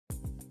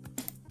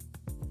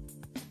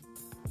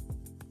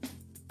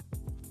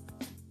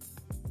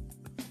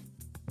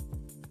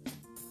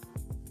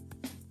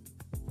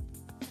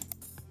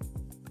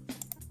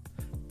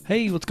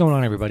Hey, what's going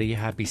on, everybody?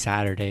 Happy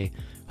Saturday.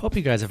 Hope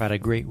you guys have had a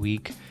great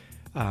week.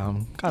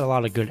 Got a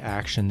lot of good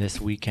action this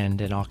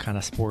weekend in all kind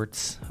of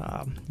sports.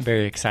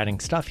 Very exciting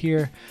stuff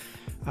here.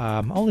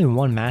 Only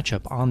one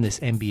matchup on this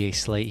NBA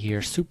slate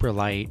here, super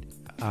light.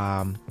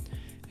 And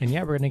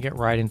yeah, we're going to get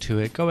right into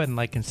it. Go ahead and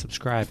like and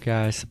subscribe,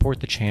 guys.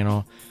 Support the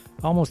channel.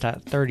 Almost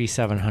at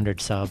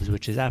 3,700 subs,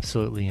 which is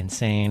absolutely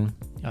insane.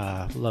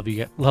 Love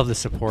the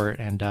support.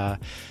 And go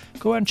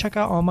ahead and check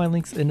out all my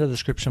links in the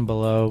description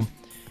below.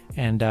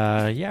 And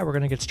yeah, we're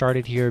going to get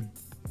started here.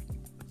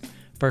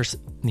 First,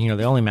 the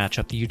only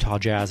matchup, the Utah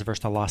Jazz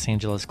versus the Los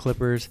Angeles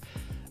Clippers.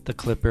 The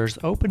Clippers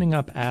opening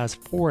up as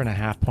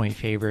 4.5-point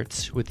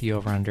favorites with the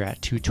over-under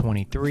at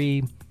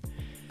 223.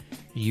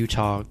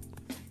 Utah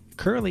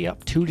currently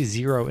up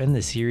 2-0 in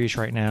the series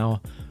right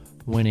now,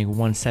 winning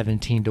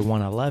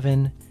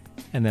 117-111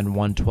 and then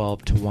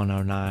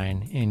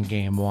 112-109 in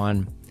game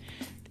one.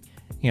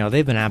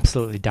 They've been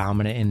absolutely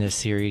dominant in this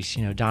series.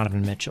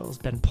 Donovan Mitchell's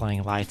been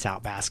playing lights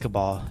out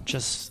basketball,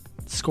 just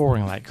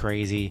scoring like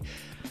crazy.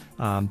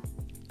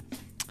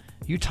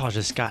 Utah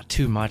just got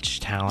too much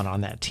talent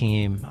on that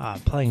team,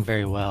 playing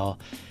very well,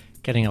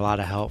 getting a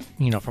lot of help,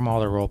 from all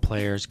the role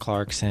players,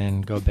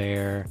 Clarkson,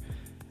 Gobert,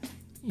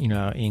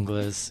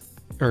 Ingles,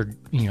 or,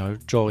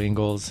 Joel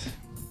Ingles,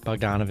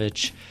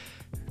 Bogdanovich.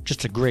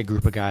 Just a great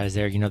group of guys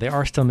there. They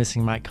are still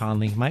missing Mike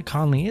Conley. Mike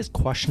Conley is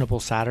questionable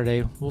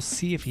Saturday. We'll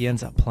see if he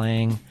ends up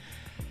playing.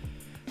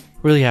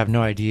 Really have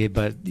no idea,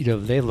 but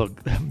they've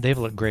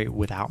looked great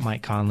without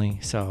Mike Conley.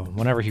 So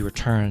whenever he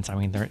returns,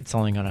 it's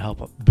only going to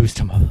help boost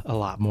him a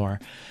lot more.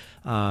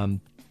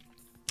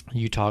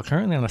 Utah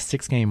currently on a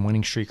 6-game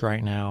winning streak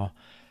right now.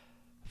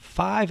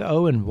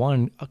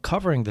 5-0-1,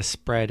 covering the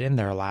spread in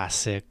their last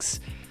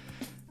 6.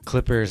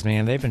 Clippers,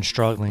 man, they've been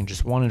struggling,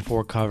 just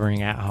 1-4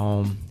 covering at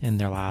home in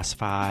their last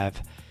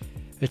 5.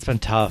 It's been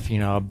tough.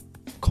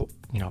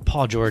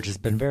 Paul George has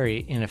been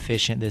very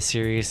inefficient this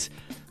series.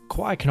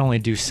 Kawhi can only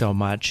do so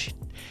much.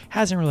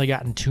 Hasn't really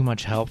gotten too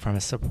much help from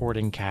a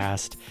supporting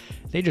cast.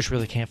 They just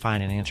really can't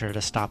find an answer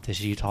to stop this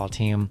Utah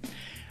team.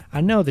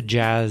 I know the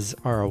Jazz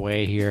are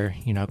away here.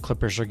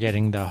 Clippers are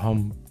getting the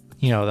home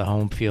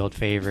field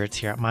favorites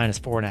here at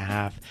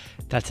 -4.5.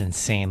 That's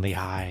insanely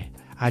high.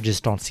 I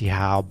just don't see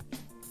how.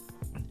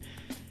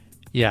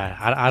 Yeah,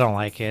 I don't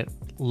like it.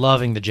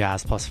 Loving the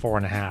Jazz plus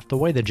 4.5. The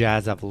way the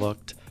Jazz have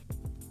looked,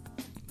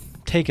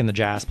 taking the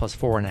Jazz plus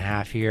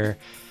 4.5 here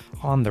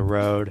on the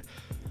road.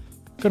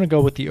 Going to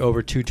go with the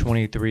over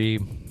 223.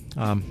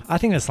 I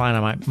think this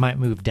line might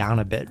move down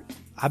a bit.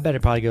 I bet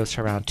it probably goes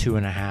to around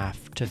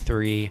 2.5 to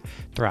 3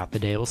 throughout the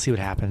day. We'll see what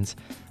happens.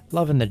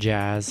 Loving the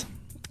Jazz.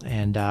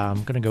 And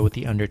I'm going to go with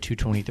the under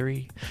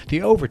 223.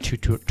 The over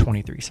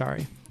 223,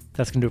 sorry.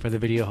 That's going to do it for the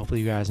video. Hopefully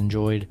you guys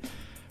enjoyed.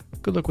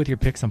 Good luck with your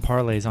picks and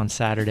parlays on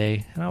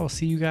Saturday, and I will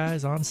see you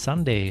guys on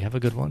Sunday. Have a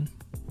good one.